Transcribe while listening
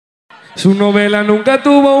Su novela nunca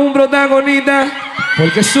tuvo un protagonista,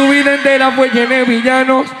 porque su vida entera fue llena de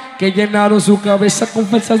villanos que llenaron su cabeza con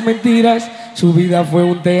falsas mentiras. Su vida fue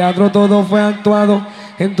un teatro, todo fue actuado.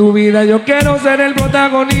 En tu vida yo quiero ser el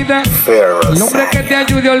protagonista, el hombre que te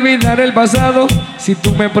ayude a olvidar el pasado. Si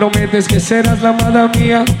tú me prometes que serás la amada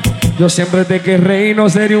mía, yo siempre te querré y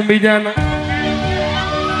no seré un villano.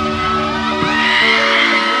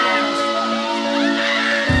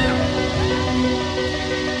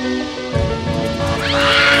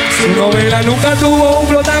 Su novela nunca tuvo un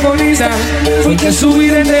protagonista, porque su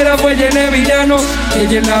vida entera fue llena de villanos que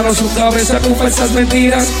llenaron su cabeza con falsas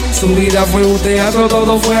mentiras. Su vida fue un teatro,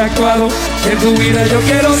 todo fue actuado. En tu vida yo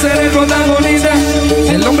quiero ser el protagonista,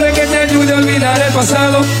 el hombre que te ayude a olvidar el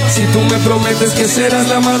pasado. Si tú me prometes que serás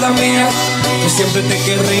la amada mía, yo siempre te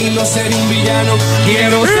querré y no seré un villano.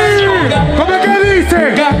 Quiero ser ¿Cómo es que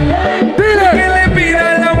dice? Dile. Que le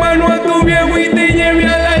pidas la mano a tu viejo y te lleve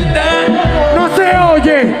al altar. No se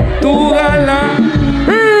oye. Tu gala,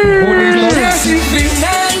 una historia sin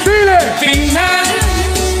final. Dile. Final,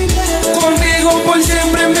 contigo por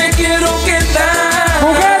siempre me quiero quedar.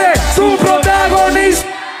 Mujeres, tu protagonista.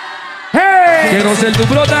 Hey. Quiero ser tu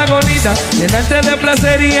protagonista, llenarte de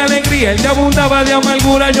placer y alegría. Él te abundaba de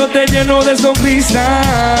amargura, yo te lleno de sonrisa.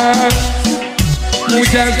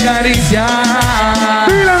 Muchas caricias.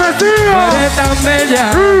 Dile, vestido. Eres tan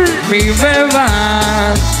bella, mi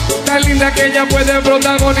beba, tan linda que ella puede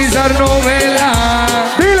protagonizar novela.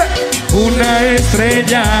 Dile. Una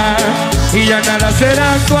estrella, y ya nada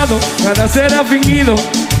será actuado, nada será fingido.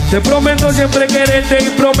 Te prometo siempre quererte y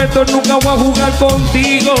prometo nunca voy a jugar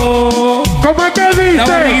contigo. ¿Cómo es que dice? La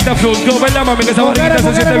barriguita fluyó, ¿verdad, mami? Que esa barriguita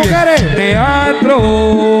se siente bien. Mujeres. Teatro.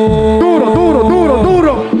 Duro, duro, duro,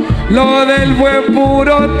 duro. Lo del buen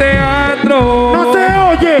puro teatro. No se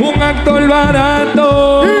oye. Un actor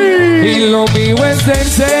barato. Y lo mío es en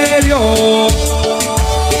serio.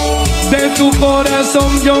 De tu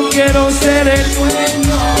corazón yo quiero ser el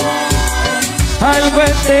dueño. Algo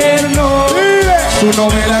eterno. Su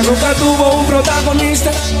novela nunca tuvo un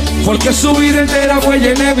protagonista, porque su vida entera fue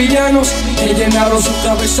llena de villanos que llenaron su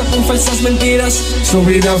cabeza con falsas mentiras. Su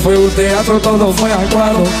vida fue un teatro, todo fue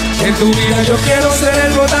actuado. En tu vida yo quiero ser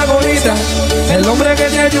el protagonista, el hombre que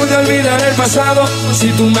te ayude a olvidar el pasado. Si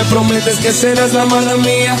tú me prometes que serás la amada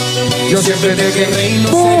mía, yo siempre te querré y no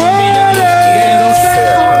seré un villano. Quiero ser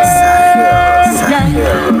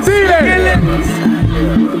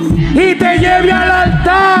Y te lleve al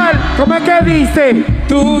altar. ¿Cómo es que dice?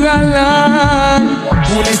 tu galán.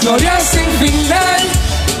 Una historia sin final,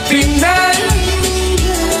 final.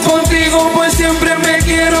 Contigo pues siempre me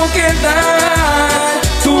quiero quedar.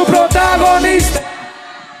 Tu protagonista.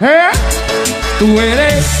 Tú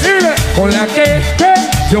eres con la que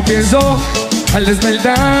yo pienso al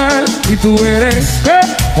despertar. Y tú eres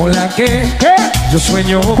con la que yo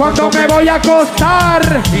sueño cuando me voy a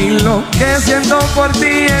acostar. Y lo que siento por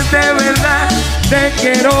ti es de verdad. Te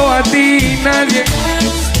quiero a ti, nadie.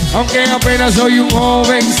 Aunque apenas soy un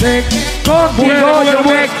joven, sé que contigo yo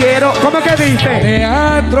me quiero. ¿Cómo es que dice?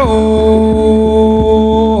 Teatro.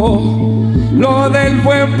 Lo del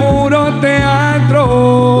buen puro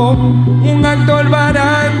teatro. Un actor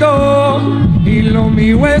barato. Y lo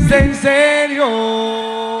mío es en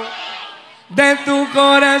serio. De tu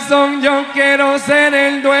corazón yo quiero ser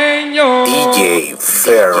el dueño. DJ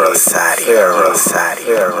FerRosario.